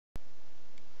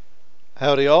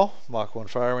Howdy y'all, Mach-One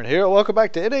Fireman here. Welcome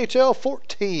back to NHL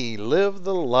 14, Live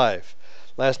the Life.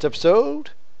 Last episode,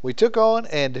 we took on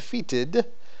and defeated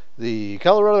the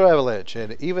Colorado Avalanche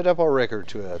and evened up our record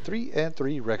to a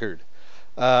 3-3 record.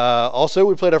 Also,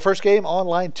 we played our first game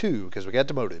online too because we got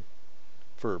demoted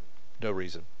for no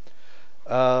reason.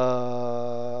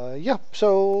 Yeah,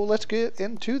 so let's get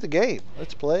into the game.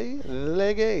 Let's play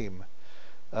the game.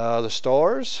 The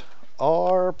Stars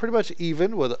are pretty much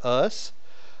even with us.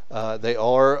 They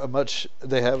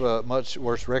have a much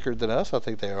worse record than us. I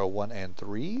think they are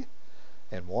 1-3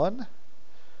 and 1.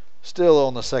 Still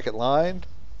on the second line.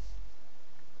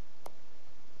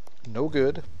 No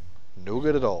good. No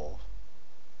good at all.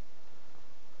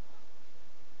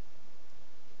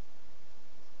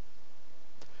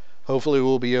 Hopefully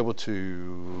we'll be able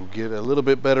to get a little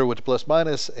bit better with the plus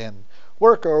minus and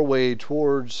work our way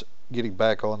towards getting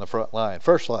back on the front line.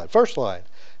 First line.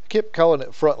 I kept calling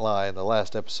it front line the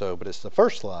last episode, but it's the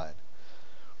first line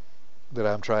that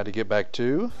I'm trying to get back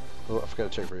to. Oh, I forgot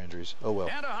to check for injuries. Oh well.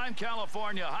 Anaheim,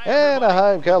 California.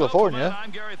 Anaheim, California.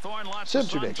 Sim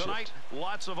Next shift.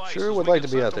 Sure would like to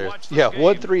be out there. Yeah,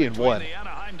 1-3 and 1.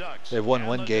 They've won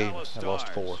one game and lost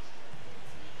 4.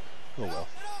 Oh well.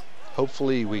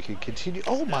 Hopefully we can continue.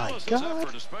 Oh my God!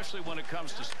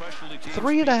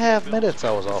 3.5 minutes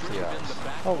I was off the ice.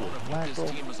 Holy mackerel!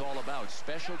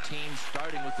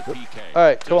 All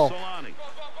right, come on.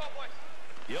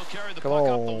 Come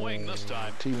on,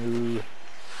 Timu.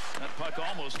 That puck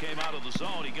almost came out of the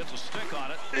zone. He gets a stick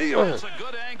on it. It's a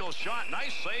good angle shot.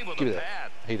 Nice save with the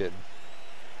pad. He didn't.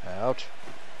 Ouch.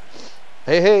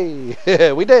 Hey,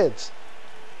 we did.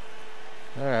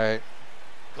 All right.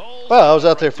 Well, I was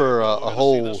out there for a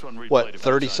whole,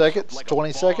 30 seconds,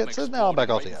 20 seconds, and now I'm back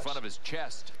off the ice.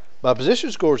 My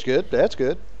position score's good. That's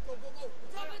good.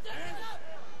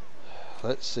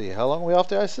 Let's see. How long are we off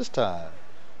the ice this time?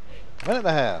 1.5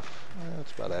 minutes.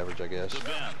 That's about average, I guess.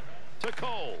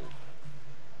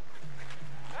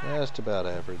 Yeah, that's about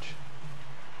average.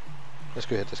 Let's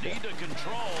go hit this guy.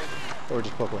 Or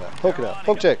just poke it out. Poke it out.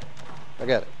 Poke check. I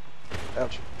got it.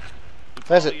 Ouch.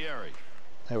 That's it.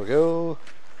 There we go.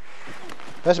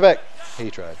 Pass it back. He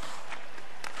tried.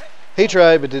 He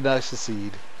tried, but did not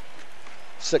succeed.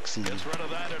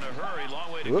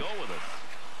 Whoop.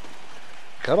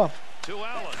 Come on.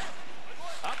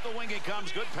 Up the wing he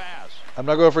comes. Good pass. I'm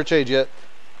not going for a change yet.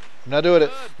 I'm not doing it.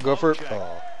 Go for it.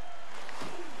 Oh.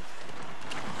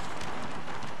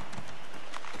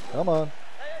 Come on.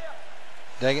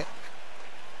 Dang it.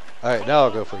 All right, now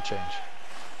I'll go for a change.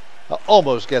 I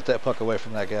almost got that puck away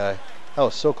from that guy. I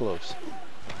was so close.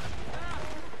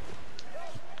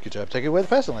 Good job taking away the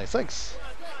passing lane. Thanks.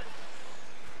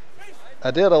 I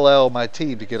did allow my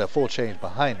team to get a full change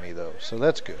behind me, though, so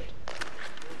that's good.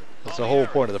 That's the whole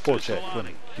point of the forecheck, when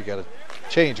you got a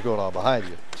change going on behind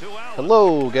you.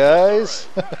 Hello, guys.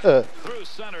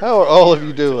 How are all of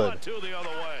you doing?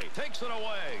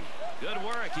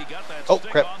 Oh,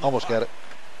 crap. Almost got it.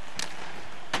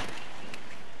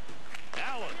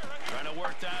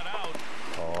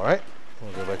 All right.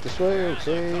 We'll go back this way.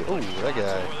 Okay. Oh, that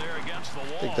guy. I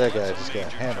think that guy just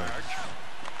got hammered.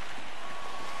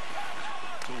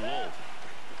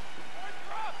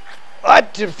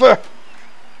 What?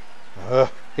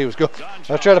 He was going.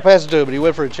 I was trying to pass it to him, but he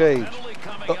went for a change.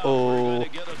 Uh-oh.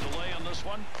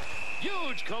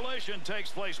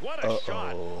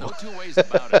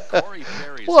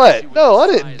 What? No, I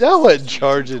didn't. I wasn't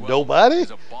charging nobody.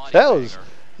 That was,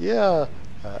 yeah.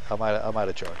 I might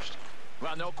have charged.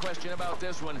 Well, no question about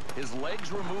this one. His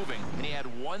legs were moving, and he had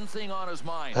one thing on his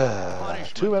mind.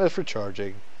 2 minutes for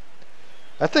charging.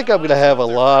 I think I'm going to have a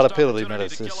lot of penalty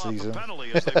minutes this season.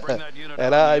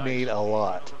 And I mean a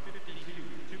lot.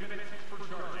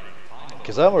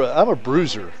 Because I'm a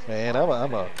bruiser, man. I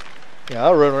run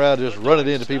around just running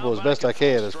into people as best I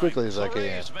can, as quickly as I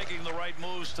can.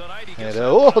 And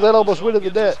oh, that almost went in the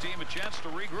net.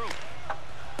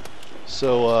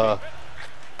 So,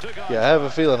 yeah, I have a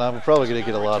feeling I'm probably going to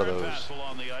get a lot of those.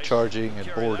 Charging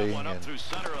and boarding and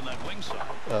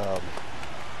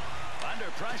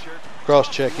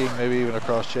cross-checking, maybe even a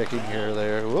cross-checking here or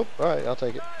there. Whoop, all right, I'll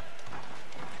take it.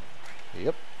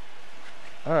 Yep.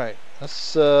 All right,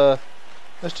 let's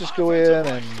just go in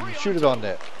and shoot it on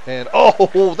net. And,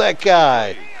 oh, that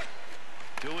guy.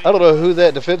 I don't know who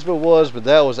that defenseman was, but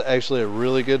that was actually a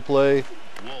really good play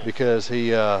because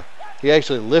he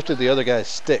actually lifted the other guy's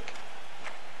stick.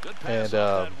 And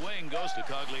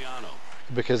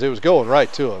because it was going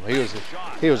right to him,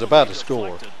 he was about to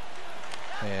score,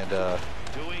 and I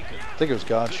think it was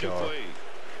Gonchar.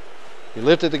 He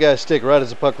lifted the guy's stick right as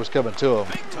the puck was coming to him.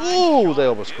 Ooh, they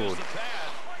almost scored.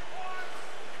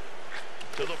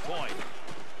 To the point.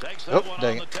 Takes that Oh, one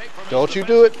dang on it. the take from Don't his you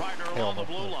do it. defensive partner Hell along no.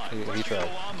 the blue line. He Puts tried. the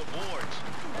on the boards.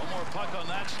 One more puck on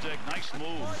that stick. Nice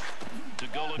move to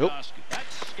Goligoski. Nope. That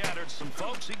scattered some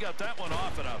folks. He got that one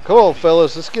off and out. Come on,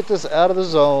 fellas. Let's get this out of the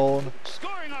zone.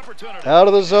 Scoring opportunity. Out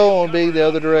of the zone, being the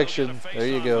other direction. There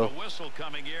you go.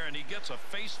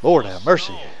 Lord have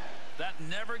mercy. That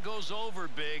never goes over,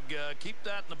 Big. Keep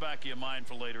that in the back of your mind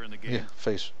for later in the game. Yeah,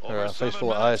 face Over face 7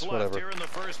 full of minutes ice, left whatever. here in the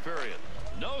first period.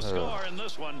 No score in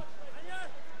this one.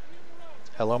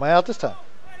 How long am I out this time?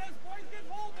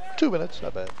 2 minutes.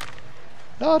 Not bad.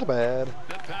 Not bad.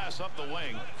 Good pass up the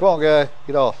wing. Come on, guy.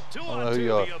 Get off. I 2 don't on know who 2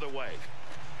 you are. the other way.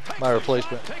 Takes My the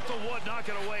replacement. shot, take the wood, knock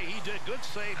it away. He did. Good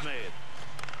save made.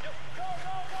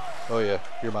 Oh, yeah.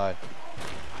 You're mine.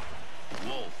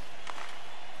 Wolf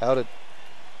How did...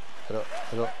 I don't...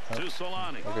 to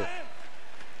Solani. Okay.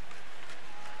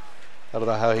 I don't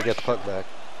know how he got the puck back.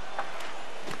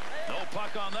 No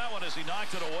puck on that one as he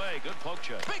knocked it away. Good poke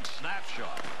check. Big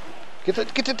snapshot Get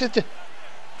that.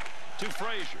 to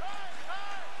Frazier.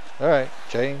 All right.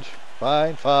 Change.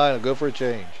 Fine. I'll go for a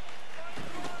change.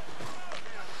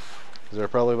 They're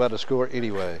probably about to score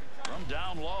anyway. From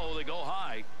down low, they go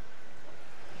high.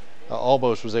 I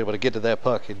almost was able to get to that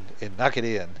puck and knock it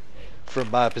in from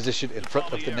my position in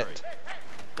front of the net.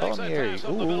 Palmieri.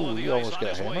 Ooh, he almost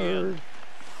got hammered.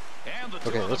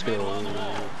 Okay, let's go.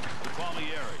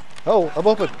 Oh, I'm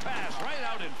open.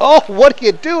 Oh, what are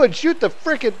you doing? Shoot the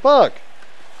freaking puck.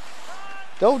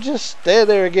 Don't just stand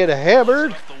there and get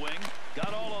hammered.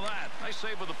 Got all of that. Nice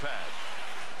save with the pad.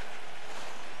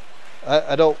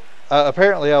 I don't.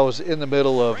 Apparently, I was in the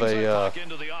middle of a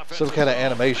some kind of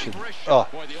animation. Oh,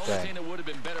 dang.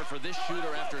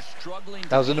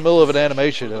 I was in the middle of an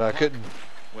animation and I couldn't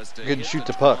shoot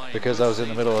the puck because I was in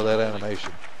the middle of that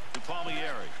animation,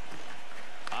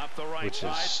 which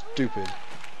is stupid.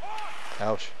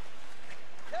 Ouch.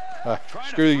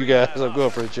 Screw you guys. I'm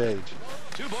going for a change.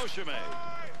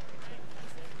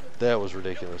 That was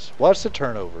ridiculous. Watch the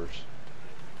turnovers.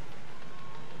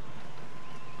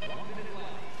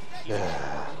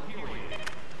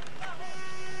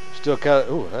 Still kind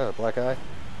of, ooh, that a black eye.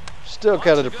 Still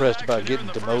kind of depressed about getting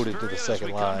demoted to the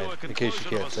second line, in case you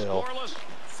can't tell.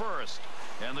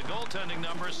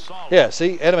 Yeah,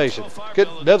 see, animation.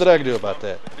 Nothing I can do about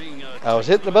that. I was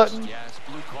hitting the button,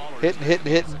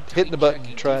 hitting the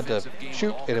button, trying to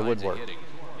shoot, and it wouldn't work.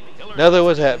 Nothing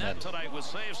was happening.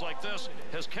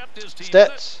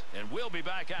 Stats.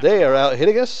 They are out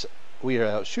hitting us. We are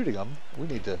out shooting them. We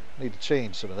need to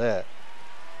change some of that.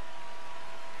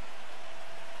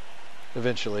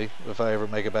 Eventually, if I ever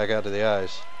make it back out to the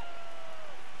ice.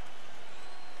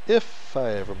 If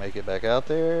I ever make it back out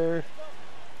there.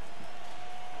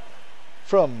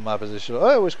 From my position.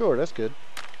 Oh, we scored. That's good.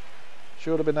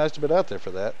 Sure would have been nice to be out there for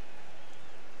that.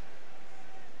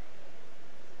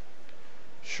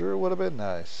 Sure would have been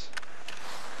nice.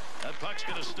 That puck's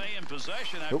going to stay in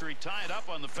possession after he tied up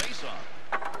on the faceoff.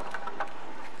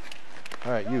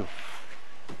 All right, you.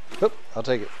 Oop, I'll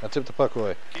take it. I tipped the puck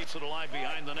away. Keeps it alive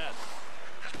behind the net.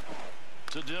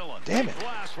 To Dylan. Damn it.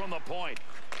 Blast from the point.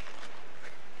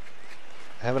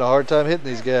 Having a hard time hitting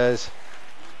these guys.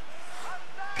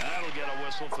 That'll get a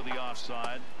whistle for the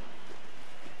offside.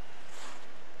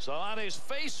 Solani's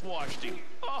face washed him.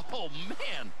 Oh,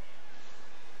 man.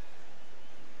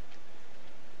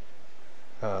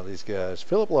 These guys.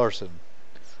 Philip Larson,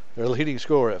 their leading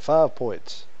scorer at 5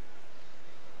 points.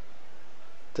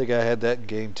 I think I had that in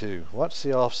game 2. Watch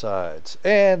the offsides.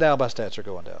 And now my stats are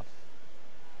going down.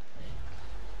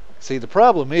 See, the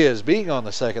problem is, being on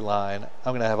the second line,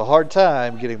 I'm going to have a hard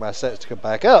time getting my stats to come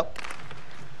back up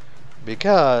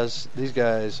because these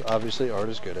guys obviously aren't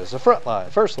as good as the front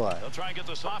line, first line. That's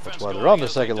why they're on the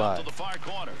second line.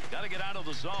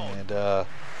 And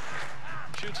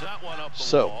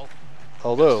so,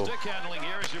 although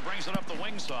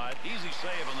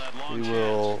we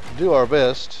will do our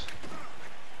best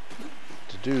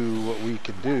to do what we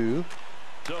can do.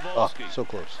 Oh, so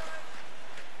close.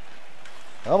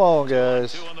 Come on,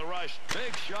 guys.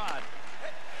 Big shot.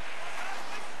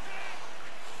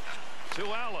 To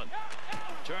Allen.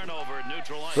 Turnover at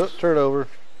neutral ice. Turnover.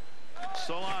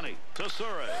 Solani to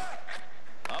Surrey.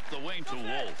 Up the wing to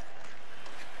Wolf.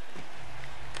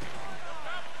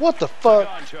 What the fuck?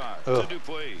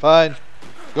 Fine.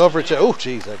 Go for a check. Oh,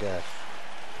 jeez, that guy.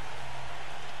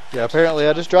 Yeah, apparently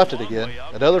I just dropped it again.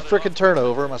 Another freaking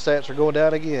turnover. My stats are going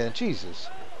down again. Jesus.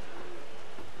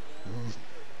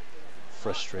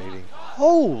 Frustrating.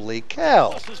 Holy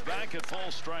cow.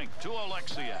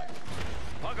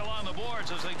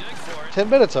 10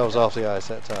 minutes I was off the ice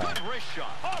that time. Good wrist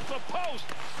shot. Off the post.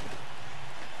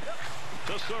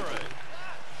 To Surrey.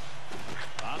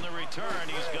 return.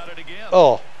 He's got it again.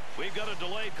 Oh, We've got a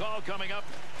delayed call coming up.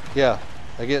 yeah,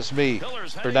 against me.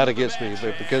 Hillers Or heading not to the against me, bench,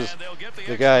 but because and they'll get the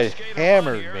extra guy skater on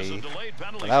hammered here as a me, delayed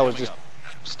penalty and I was coming just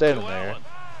up. standing To there. Allen.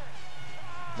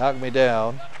 Knocked me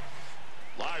down.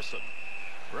 Larson.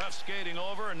 Ref skating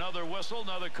over. Another whistle,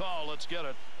 another call. Let's get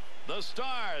it. The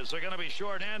Stars are going to be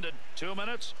short-handed. 2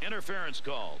 minutes. Interference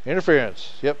call.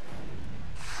 Interference. Yep.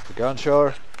 The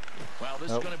Gunshar. Well, this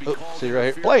Nope. is going to be Oh, called see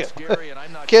right here. Play it. Gary, and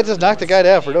I'm not Kansas sure knocked the there guy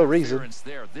was down for no any reason. interference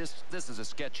there. This is a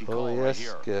sketchy Oh, call right yes.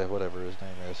 here. Yeah, whatever his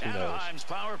name is. Who knows? Anaheim's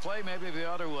power play. Maybe the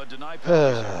other would deny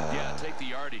penalties. Yeah, take the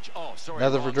yardage. Oh, sorry.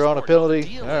 Nothing for wrong drawing a sport. penalty? The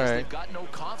deal All is right. They've got no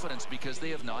confidence because they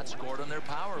have not scored on their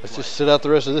power Let's play. just sit out the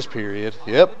rest of this period.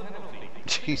 Yep.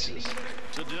 Jesus.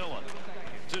 To Dillon.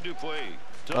 To Dupuis.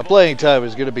 To My playing time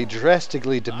is going to be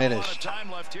drastically Not a lot of diminished.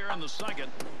 time left here in the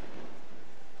second.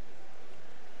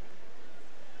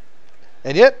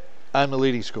 And yet, I'm the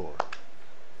leading scorer.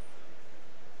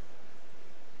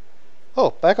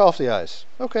 Oh, back off the ice.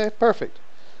 Okay, perfect.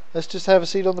 Let's just have a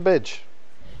seat on the bench.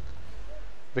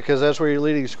 Because that's where your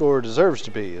leading scorer deserves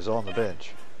to be, is on the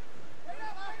bench.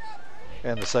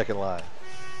 And the second line.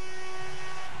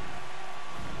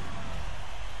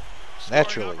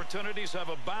 Naturally. Scoring opportunities have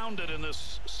abounded in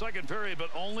this second period, but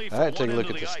only from All right, take a one look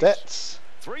end at of the ice. stats.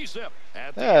 3-zip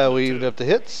at the Yeah, end we of evened two. up the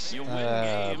hits. You win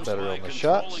games Better by on the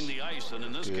controlling shots. the ice, and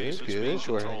in this case, Good, it's good. being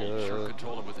Sure, controlled. Sure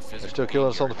control it with the physical still killing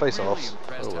game us on the here. face-offs. Really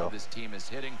impressed Oh, well. how this team is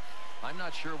hitting. I'm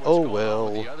not sure what's Oh, going on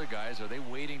well. with the other guys. Are they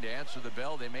waiting to answer the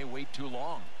bell? They may wait too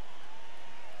long.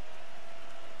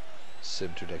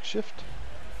 Sim to next shift.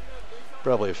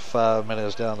 Probably 5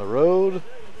 minutes down the road.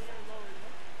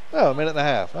 Oh, a minute and a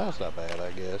half. That's not bad,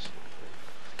 I guess.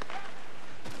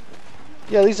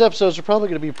 Yeah, these episodes are probably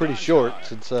going to be pretty short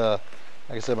since, like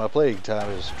I said, my playing time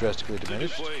is drastically To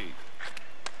diminished. Dupuis.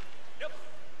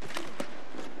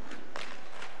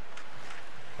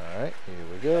 All right, here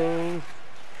we go.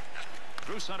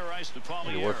 Through center ice to I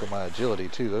Palmier. need to work on my agility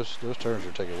too. Those turns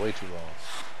are taking way too long.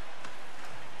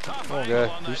 Tough Come on, angle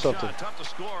guy, on do that something. shot. Tough to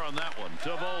score on that one.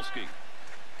 Tobolski.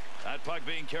 That puck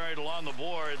being carried along the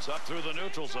boards up through the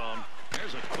neutral zone.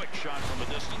 Here's a quick shot from a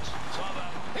distance. Saw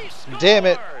that. He scores! Damn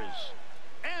it.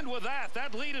 And with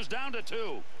that lead is down to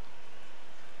 2.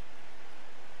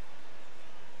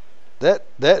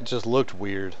 That just looked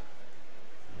weird.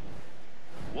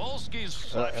 Wolski's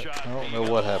slap shot. I don't He know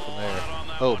got what the happened ball there. out on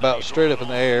that Oh, one. about He straight drove up in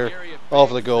the it air, Gary, a off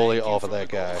of the big goalie, thank you off of from that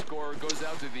the goal guy. scorer. Goes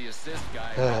out to the assist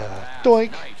guy.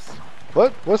 Doink. Nice.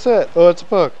 What? What's that? Oh, it's a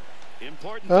puck.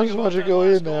 Important I thing just about want you that to go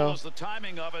last in goal now. is the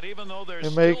timing of it, even though they're And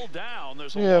still make- down.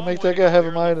 There's a yeah, long make way that to guy go have here a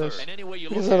in the minus. third. And any way you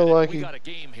Because look I at don't it, like we him. got a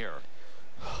game here.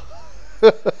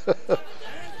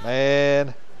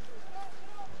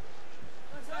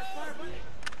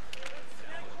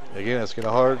 Again, it's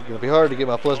gonna be hard to get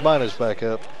my plus minus back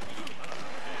up.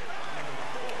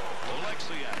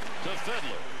 Oleksiak to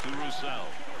Fiddler to Roussel.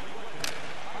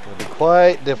 It'll be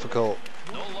quite difficult.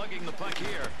 No lugging the puck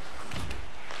here.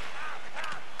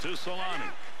 To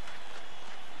Solani.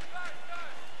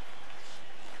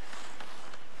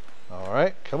 All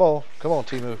right, come on,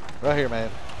 Timu, right here, man.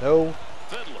 No,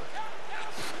 Fiddler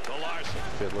to Larson.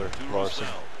 Fiddler, To Larson.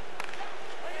 Roussel.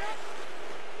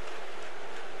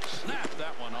 Snap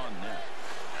that one on net.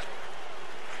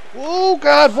 Oh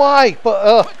God, why?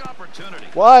 But Quick opportunity.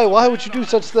 why? Why would you do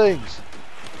such things?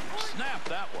 Snap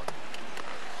that one.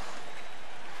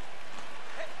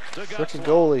 To Frickin'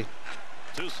 Gosselin. goalie.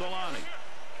 To Solani.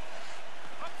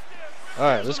 All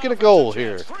right, let's get a goal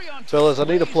here, fellas. I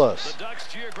need a plus. The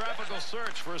Ducks' geographical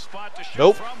search for a spot to shoot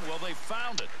Nope. from. Well, they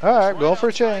found it. All right, It's going for a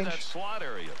outside change. that slot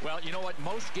area. Well, you know what?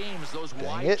 Most games, those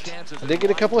wide Dang it! chances I and did get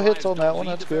a wide couple of hits drives on that don't one.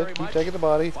 lead That's to good. very Keep much. taking the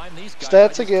body. Find these guys, I Stats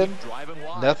just again. keep driving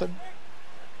wide. Nothing.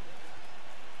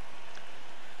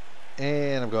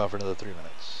 And I'm going for another 3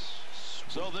 minutes.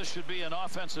 So this should be an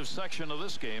offensive section of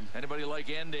this game. Anybody like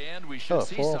end-to-end? We should Oh,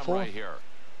 see 4-on-4. some right here.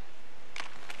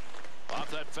 Off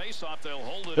that face-off, they'll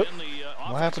hold it Yep. in the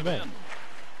What offensive happened there? end.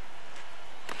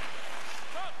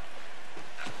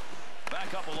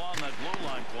 Back up along that blue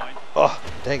line point. Oh,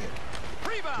 dang it!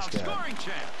 Rebound, This guy. scoring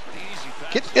chance. Easy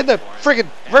pass. Get in the for it.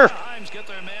 friggin' roof! Anaheim's get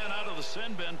their man out of the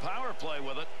sin bin. Power play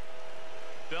with it.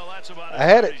 Bill, that's about I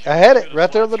had as it. good I as had you it can right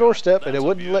get there a on the slap doorstep, shot. and it That's a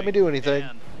wouldn't let me beauty. do anything.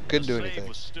 And Couldn't the do save anything.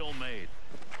 was still made.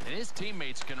 And his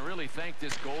teammates can really thank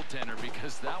this goaltender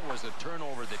because that was a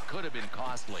turnover that could have been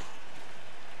costly.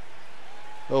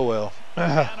 Oh well.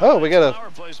 Oh, we got a.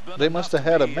 Power play's been They enough must to have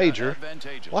had a be, major.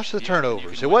 advantageous. Watch the Yeah, you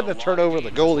turnovers. can It win wasn't a lot of turnover. The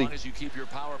games as long goalie as you keep your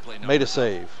power play made a numbers up.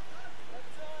 save.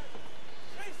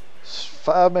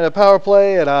 5-minute power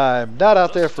play, and I'm not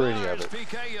out there for any of Stars it.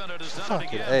 PK unit has done it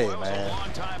Fucking again. A, Boy, it was a man.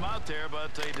 long time out there,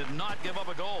 but they did not give up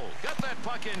a goal. Got that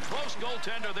puck in close,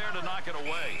 goaltender there to knock it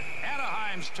away.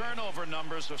 Anaheim's turnover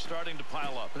numbers are starting to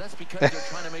pile up. But that's because they're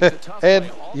trying to make the tough And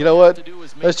play. All you they know have what? to do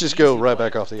is make Let's the just go easy right play.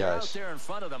 back off the They're ice. out there in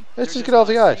front of them. Let's They're just get off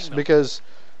the not ice seeing them. because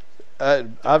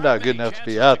I'm not Many good enough to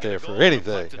be chances out to get there a for goal anything,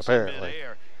 deflected apparently.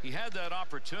 mid-air. He had that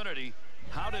opportunity.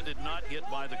 How did it not get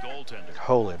by the goaltender?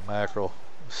 Holy mackerel.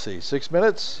 Let's see, 6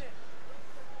 minutes?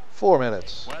 4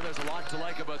 minutes. Well, there's a lot to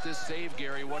like about this save,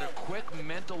 Gary. What a quick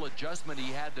mental adjustment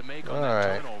he had to make on that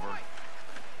Alright. turnover.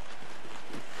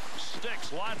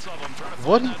 Sticks, lots of them trying to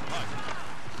What? find that puck.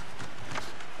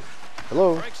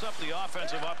 Hello? Breaks up the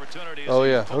offensive opportunity. Oh,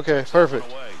 yeah. Okay, perfect.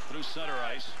 Away through center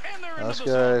ice. And they're into This the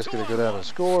guy's zone. going to go down and 2-on-1.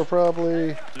 score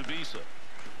probably. Dubisa.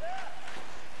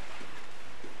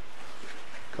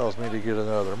 Cause me to get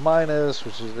another minus,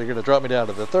 which is they're going to drop me down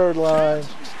to the third line.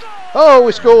 Oh,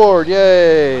 we scored!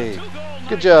 Yay!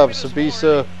 Good job,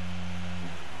 Sabisa.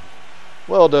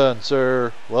 Well done,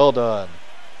 sir. Well done.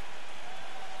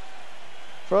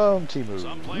 From Timu.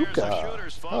 Some players are Luka.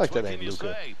 shooters, folks. I like that What name, can you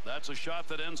Luka. say? That's a shot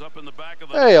that ends up in the back of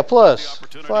the Hey, net. a plus. The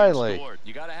opportunity Finally. scored.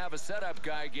 You got to have a setup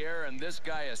guy, Gary, and this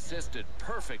guy assisted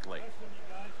perfectly.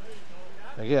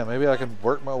 Again, maybe I can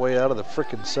work my way out of the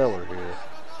frickin' cellar here.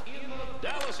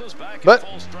 Dallas is back at But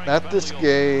full strength. not this penalty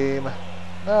game.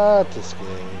 Not this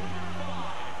game.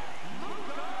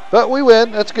 But we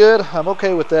win. That's good. I'm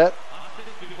okay with that.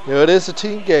 You know, it is a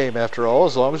team game after all,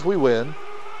 as long as we win.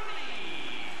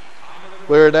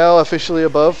 We're now officially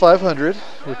above 500,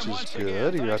 which is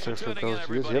good. You're out there for those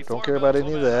views. Yep, don't care about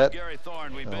any of that.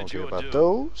 I don't care about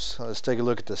those. Let's take a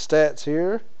look at the stats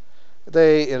here.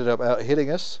 They ended up out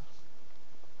hitting us.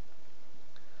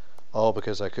 All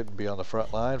because I couldn't be on the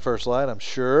front line. First line, I'm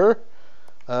sure.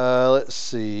 Let's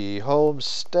see. Home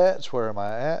stats. Where am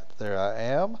I at? There I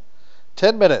am.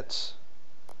 10 minutes.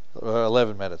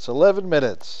 11 minutes. 11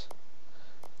 minutes.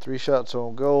 3 shots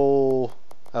on goal.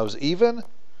 I was even?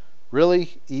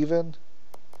 Really? Even?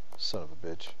 Son of a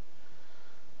bitch.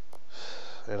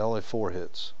 And only 4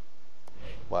 hits.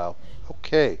 Wow.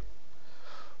 Okay.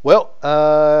 Well,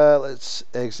 let's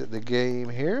exit the game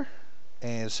here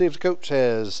and see if the coach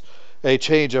has a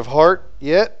change of heart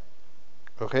yet.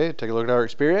 Okay, take a look at our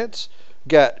experience.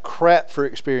 Got crap for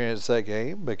experience that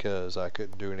game because I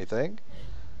couldn't do anything.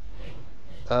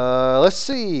 Let's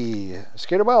see.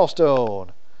 Skater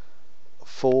milestone.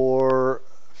 For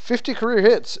 50 career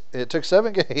hits, it took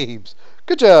 7 games.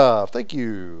 Good job. Thank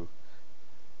you,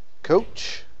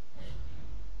 coach.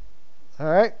 All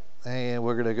right, and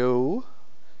we're going to go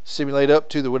simulate up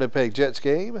to the Winnipeg Jets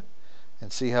game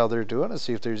and see how they're doing and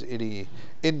see if there's any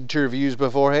interviews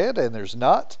beforehand, and there's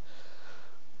not.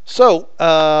 So,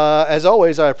 as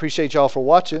always, I appreciate y'all for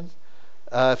watching.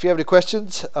 If you have any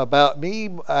questions about me,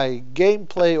 my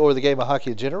gameplay, or the game of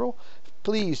hockey in general,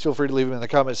 please feel free to leave them in the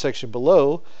comment section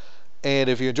below. And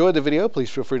if you enjoyed the video, please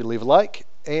feel free to leave a like.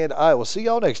 And I will see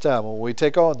y'all next time when we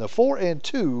take on the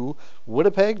 4-2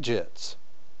 Winnipeg Jets.